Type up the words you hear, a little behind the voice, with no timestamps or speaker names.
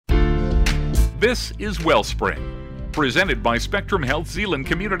This is Wellspring, presented by Spectrum Health Zeeland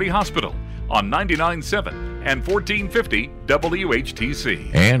Community Hospital on 99.7 and 1450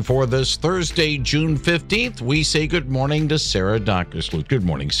 WHTC. And for this Thursday, June 15th, we say good morning to Sarah Dockersloot. Good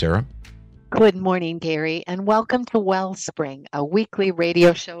morning, Sarah. Good morning, Gary, and welcome to Wellspring, a weekly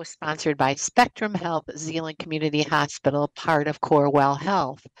radio show sponsored by Spectrum Health Zeeland Community Hospital, part of Corewell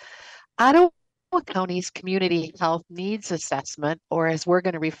Health. Ottawa County's Community Health Needs Assessment, or as we're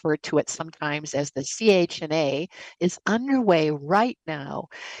going to refer to it sometimes as the CHNA, is underway right now.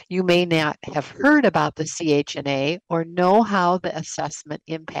 You may not have heard about the CHNA or know how the assessment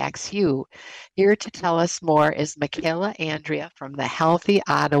impacts you. Here to tell us more is Michaela Andrea from the Healthy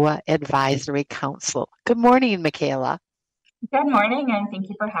Ottawa Advisory Council. Good morning, Michaela. Good morning, and thank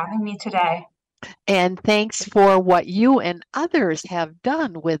you for having me today. And thanks for what you and others have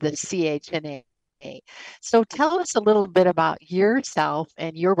done with the CHNA. So tell us a little bit about yourself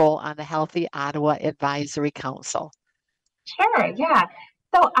and your role on the Healthy Ottawa Advisory Council. Sure, yeah.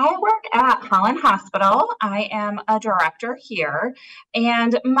 So I work at Holland Hospital. I am a director here,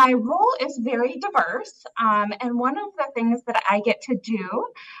 and my role is very diverse. And one of the things that I get to do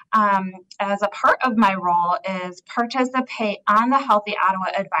as a part of my role is participate on the Healthy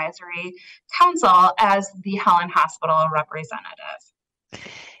Ottawa Advisory Council as the Holland Hospital representative.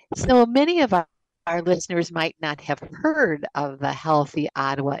 So many of our listeners might not have heard of the Healthy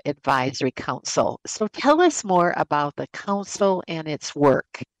Ottawa Advisory Council. So tell us more about the council and its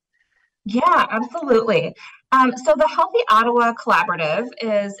work. Yeah, absolutely. So the Healthy Ottawa Collaborative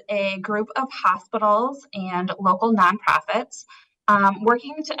is a group of hospitals and local nonprofits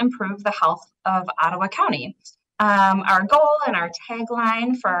working to improve the health of Ottawa County. Our goal and our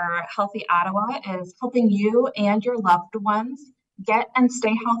tagline for Healthy Ottawa is helping you and your loved ones get and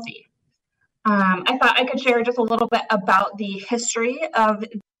stay healthy. I thought I could share just a little bit about the history of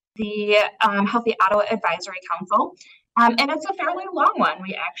the Healthy Ottawa Advisory Council. And it's a fairly long one.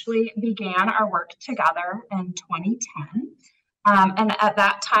 We actually began our work together in 2010. And at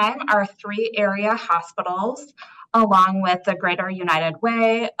that time, our three area hospitals, along with the Greater United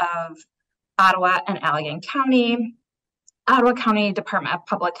Way of Ottawa and Allegan County, Ottawa County Department of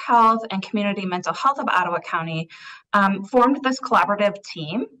Public Health, and Community Mental Health of Ottawa County, formed this collaborative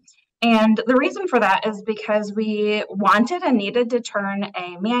team. And the reason for that is because we wanted and needed to turn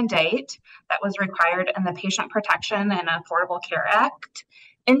a mandate that was required in the Patient Protection and Affordable Care Act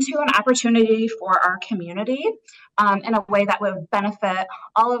into an opportunity for our community in a way that would benefit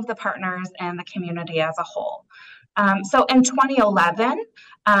all of the partners and the community as a whole. So in 2011,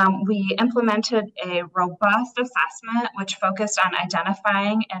 we implemented a robust assessment which focused on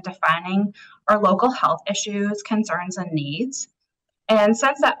identifying and defining our local health issues, concerns, and needs. And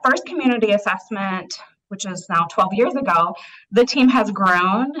since that first community assessment, which is now 12 years ago, the team has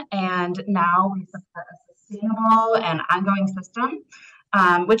grown, and now we support a sustainable and ongoing system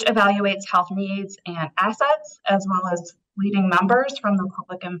which evaluates health needs and assets, as well as leading members from the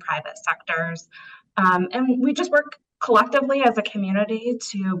public and private sectors. And we just work collectively as a community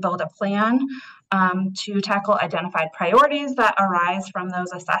to build a plan to tackle identified priorities that arise from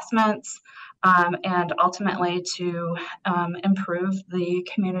those assessments. And ultimately to improve the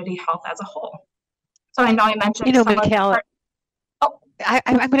community health as a whole. So I know I mentioned Michaela,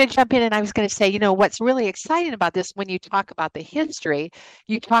 I'm going to jump in, and I was going to say, what's really exciting about this, when you talk about the history,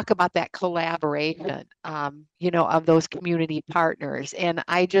 you talk about that collaboration, of those community partners. And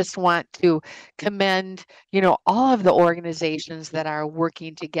I just want to commend, all of the organizations that are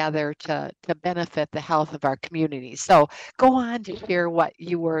working together to benefit the health of our community. So go on to share what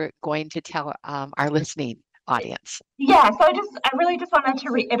you were going to tell our listening audience. Yeah, so I really just wanted to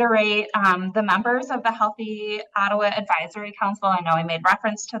reiterate the members of the Healthy Ottawa Advisory Council. I know I made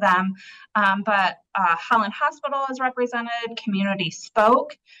reference to them, but Holland Hospital is represented, Community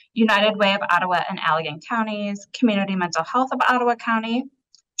Spoke, United Way of Ottawa and Allegan Counties, Community Mental Health of Ottawa County,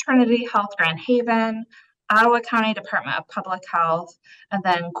 Trinity Health Grand Haven, Ottawa County Department of Public Health, and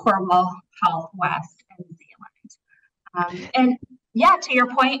then Corewell Health West and Zeeland. And yeah, to your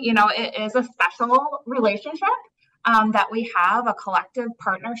point, it is a special relationship that we have, a collective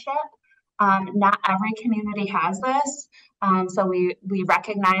partnership. Not every community has this. So we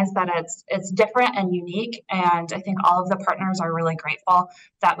recognize that it's different and unique. And I think all of the partners are really grateful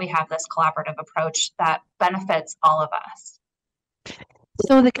that we have this collaborative approach that benefits all of us.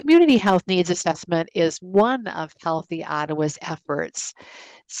 So the Community Health Needs Assessment is one of Healthy Ottawa's efforts.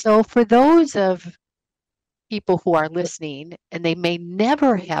 So for those of people who are listening and they may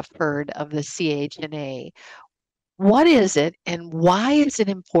never have heard of the CHNA, what is it and why is it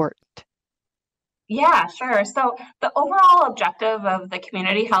important? Yeah, sure. So the overall objective of the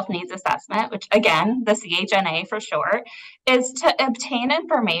Community Health Needs Assessment, which again, the CHNA for short, is to obtain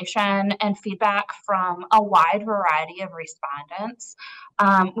information and feedback from a wide variety of respondents.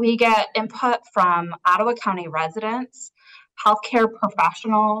 We get input from Ottawa County residents, healthcare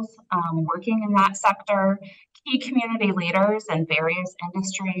professionals working in that sector, key community leaders in various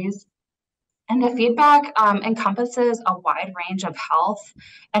industries. And the feedback encompasses a wide range of health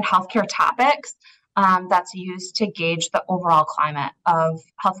and healthcare topics that's used to gauge the overall climate of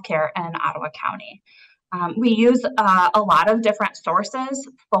healthcare in Ottawa County. We use a lot of different sources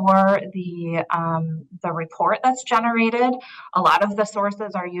for the report that's generated. A lot of the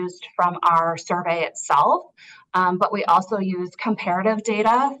sources are used from our survey itself, but we also use comparative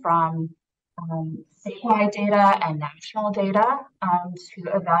data from statewide data and national data to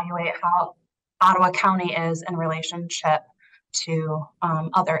evaluate how Ottawa County is in relationship to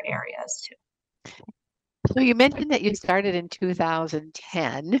other areas too. So you mentioned that you started in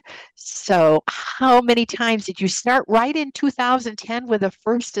 2010. So how many times did you start right in 2010 with a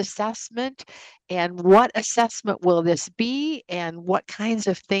first assessment? And what assessment will this be? And what kinds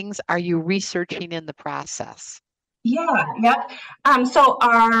of things are you researching in the process? Yep. So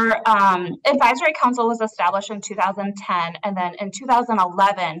our advisory council was established in 2010, and then in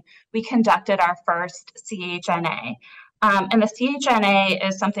 2011, we conducted our first CHNA. And the CHNA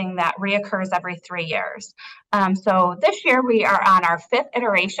is something that reoccurs every 3 years. So this year we are on our 5th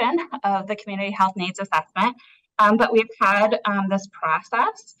iteration of the Community Health Needs Assessment, but we've had this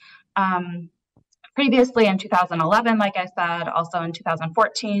process previously in 2011, like I said, also in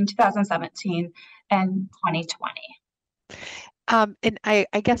 2014, 2017, and 2020. And I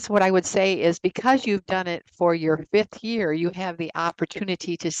guess what I would say is because you've done it for your 5th year, you have the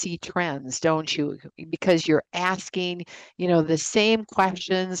opportunity to see trends, don't you? Because you're asking, the same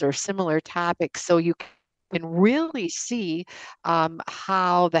questions or similar topics, so you can really see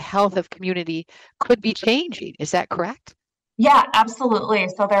how the health of community could be changing. Is that correct? Yeah, absolutely.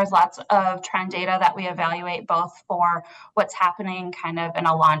 So there's lots of trend data that we evaluate both for what's happening kind of in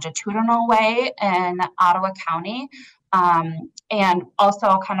a longitudinal way in Ottawa County, and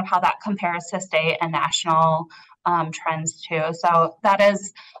also kind of how that compares to state and national trends too. So that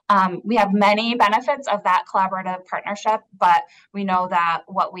is, we have many benefits of that collaborative partnership, but we know that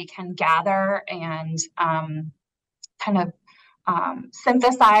what we can gather and kind of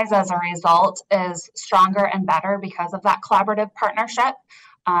synthesize as a result is stronger and better because of that collaborative partnership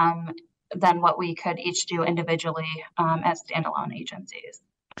than what we could each do individually as standalone agencies.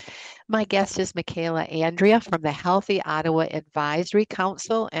 My guest is Michaela Andrea from the Healthy Ottawa Advisory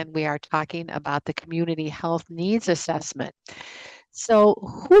Council, and we are talking about the Community Health Needs Assessment. So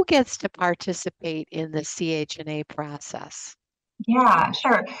who gets to participate in the CHNA process? Yeah,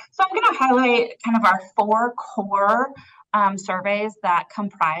 sure. So I'm going to highlight kind of our 4 core surveys that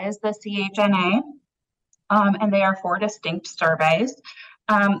comprise the CHNA, and they are 4 distinct surveys.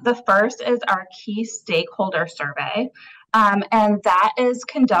 The first is our key stakeholder survey, and that is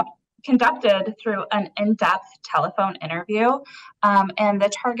conducted through an in-depth telephone interview, and the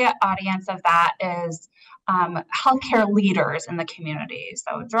target audience of that is healthcare leaders in the community,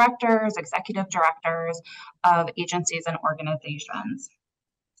 so directors, executive directors of agencies and organizations.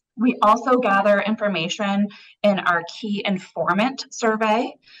 We also gather information in our key informant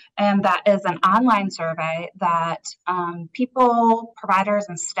survey, and that is an online survey that people, providers,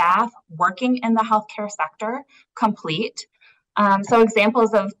 and staff working in the healthcare sector complete. So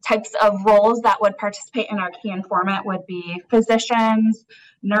examples of types of roles that would participate in our key informant would be physicians,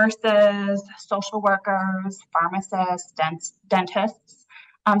 nurses, social workers, pharmacists, dentists.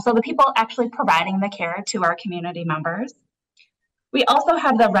 So the people actually providing the care to our community members. We also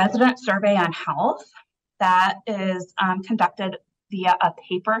have the resident survey on health that is conducted via a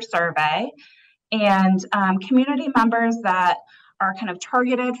paper survey, and community members that are kind of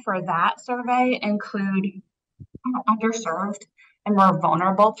targeted for that survey include underserved and more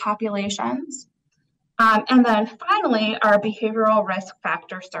vulnerable populations. And then finally, our behavioral risk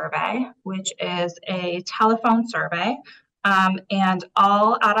factor survey, which is a telephone survey, and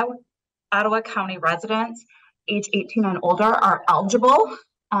all Ottawa County residents age 18 and older are eligible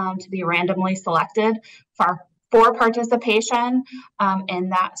to be randomly selected for participation in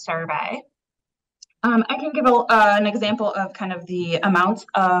that survey. I can give an example of kind of the amounts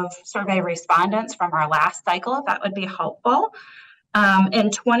of survey respondents from our last cycle, if that would be helpful. In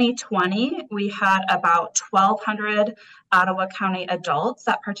 2020, we had about 1,200 Ottawa County adults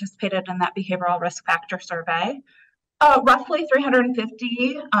that participated in that behavioral risk factor survey. Roughly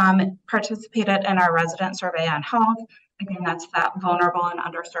 350 participated in our resident survey on health. Again, that's that vulnerable and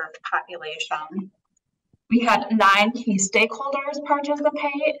underserved population. We had 9 key stakeholders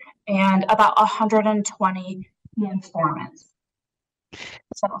participate and about 120 key informants.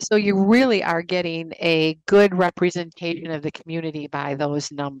 So you really are getting a good representation of the community by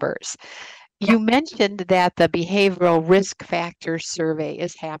those numbers. You mentioned that the behavioral risk factor survey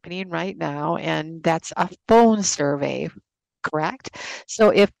is happening right now, and that's a phone survey, correct? So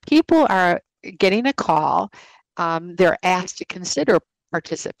if people are getting a call, they're asked to consider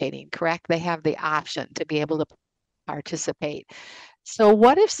participating, correct? They have the option to be able to participate. So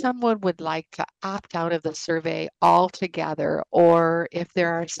what if someone would like to opt out of the survey altogether, or if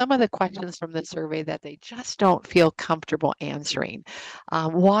there are some of the questions from the survey that they just don't feel comfortable answering?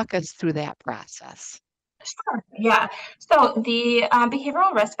 Walk us through that process. Sure. Yeah. So the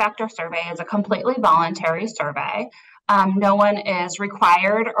behavioral risk factor survey is a completely voluntary survey. No one is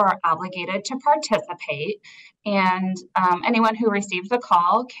required or obligated to participate. And anyone who receives a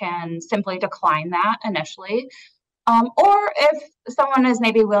call can simply decline that initially. Or if someone is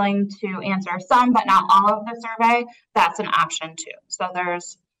maybe willing to answer some, but not all of the survey, that's an option too. So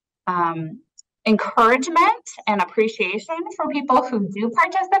there's encouragement and appreciation for people who do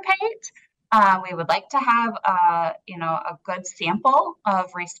participate. We would like to have a good sample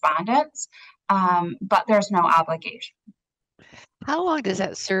of respondents, but there's no obligation. How long does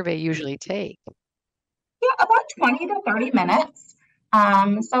that survey usually take? Yeah, about 20 to 30 minutes.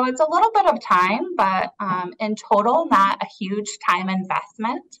 So it's a little bit of time, but in total, not a huge time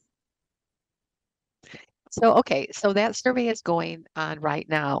investment. So that survey is going on right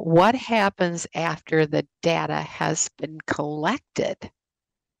now. What happens after the data has been collected?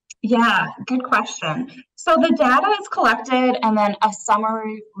 Yeah, good question. So the data is collected and then a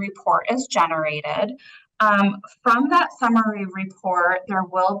summary report is generated. From that summary report, there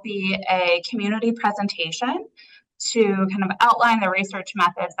will be a community presentation to kind of outline the research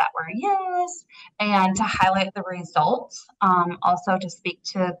methods that were used and to highlight the results, also to speak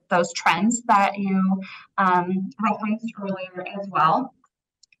to those trends that you referenced earlier as well.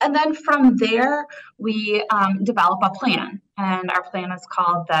 And then from there, we develop a plan, and our plan is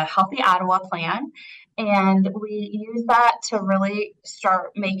called the Healthy Ottawa Plan. And we use that to really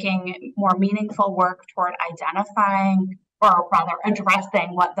start making more meaningful work toward identifying, or rather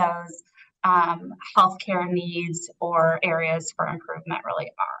addressing, what those healthcare needs or areas for improvement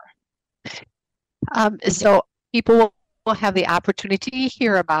really are. So people will have the opportunity to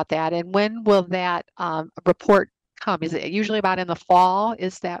hear about that. And when will that report come? Is it usually about in the fall?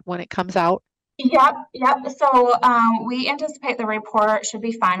 Is that when it comes out? Yep. So we anticipate the report should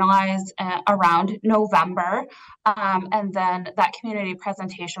be finalized around November, and then that community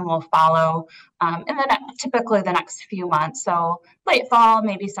presentation will follow in typically the next few months. So late fall,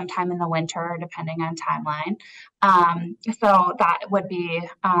 maybe sometime in the winter, depending on timeline. So that would be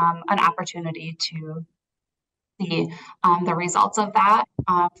an opportunity to see the results of that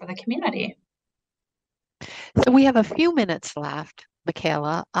for the community. So we have a few minutes left.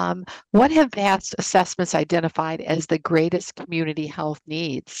 Michaela, what have past assessments identified as the greatest community health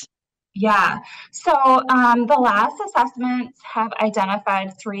needs? Yeah, so the last assessments have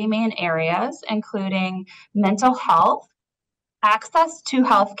identified 3 main areas, including mental health, access to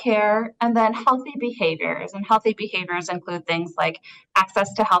healthcare, and then healthy behaviors. And healthy behaviors include things like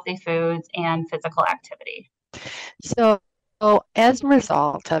access to healthy foods and physical activity. So as a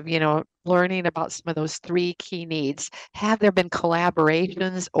result of, learning about some of those 3 key needs, have there been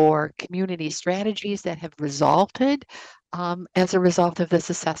collaborations or community strategies that have resulted as a result of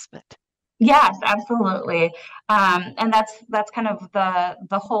this assessment? Yes, absolutely. And that's kind of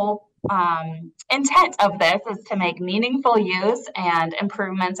the whole intent of this, is to make meaningful use and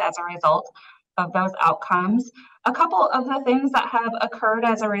improvements as a result of those outcomes. A couple of the things that have occurred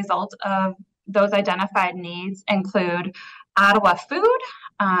as a result of those identified needs include Ottawa Food,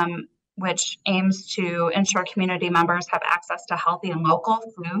 which aims to ensure community members have access to healthy and local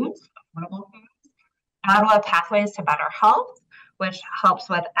foods, affordable foods. Ottawa Pathways to Better Health, which helps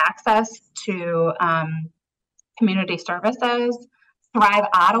with access to community services. Thrive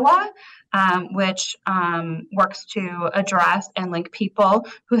Ottawa, which works to address and link people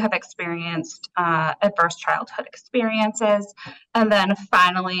who have experienced adverse childhood experiences. And then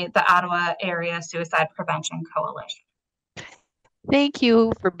finally, the Ottawa Area Suicide Prevention Coalition. Thank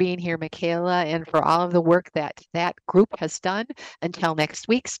you for being here, Michaela, and for all of the work that group has done. Until next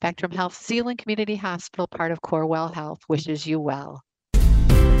week, Spectrum Health Zeeland Community Hospital, part of Corewell Health, wishes you well.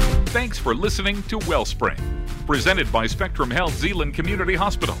 Thanks for listening to Wellspring, presented by Spectrum Health Zeeland Community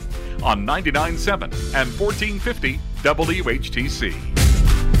Hospital on 99.7 and 1450 WHTC.